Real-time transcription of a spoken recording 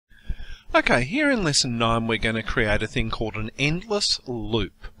Okay, here in lesson 9 we're going to create a thing called an endless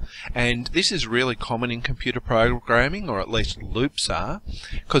loop, and this is really common in computer programming, or at least loops are,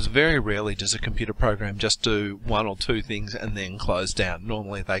 because very rarely does a computer program just do one or two things and then close down.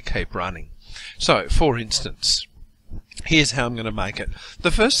 Normally they keep running. So for instance, here's how I'm going to make it.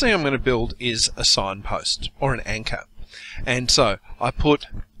 The first thing I'm going to build is a signpost or an anchor, and so I put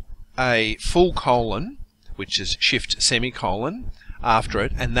a full colon, which is shift semicolon, after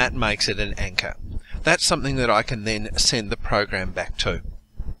it, and that makes it an anchor. That's something that I can then send the program back to.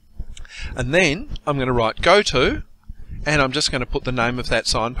 And then I'm going to write go to, and I'm just going to put the name of that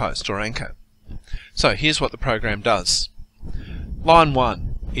signpost or anchor. So here's what the program does. Line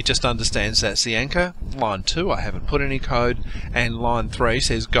 1, it just understands that's the anchor. Line 2, I haven't put any code, and line 3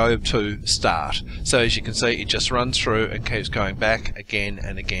 says go to start. So as you can see, it just runs through and keeps going back again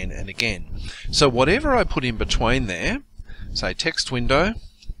and again and again. So whatever I put in between there, say text window,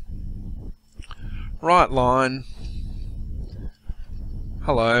 right line,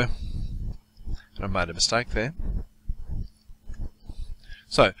 hello, and I made a mistake there.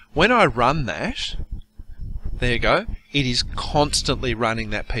 So when I run that, there you go, it is constantly running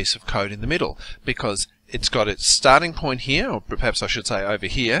that piece of code in the middle, because it's got its starting point here, or perhaps I should say over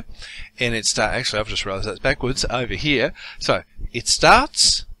here, and it's actually I've just realized that's backwards, over here. So it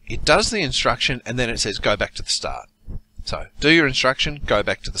starts, it does the instruction, and then it says go back to the start. So do your instruction, go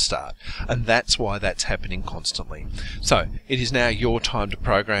back to the start, and that's why that's happening constantly. So it is now your time to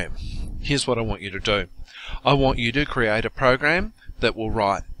program. Here's what I want you to do. I want you to create a program that will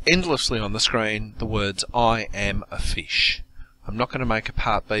write endlessly on the screen the words I am a fish. I'm not going to make a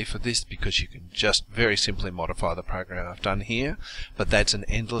part B for this because you can just very simply modify the program I've done here, but that's an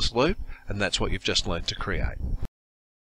endless loop, and that's what you've just learned to create.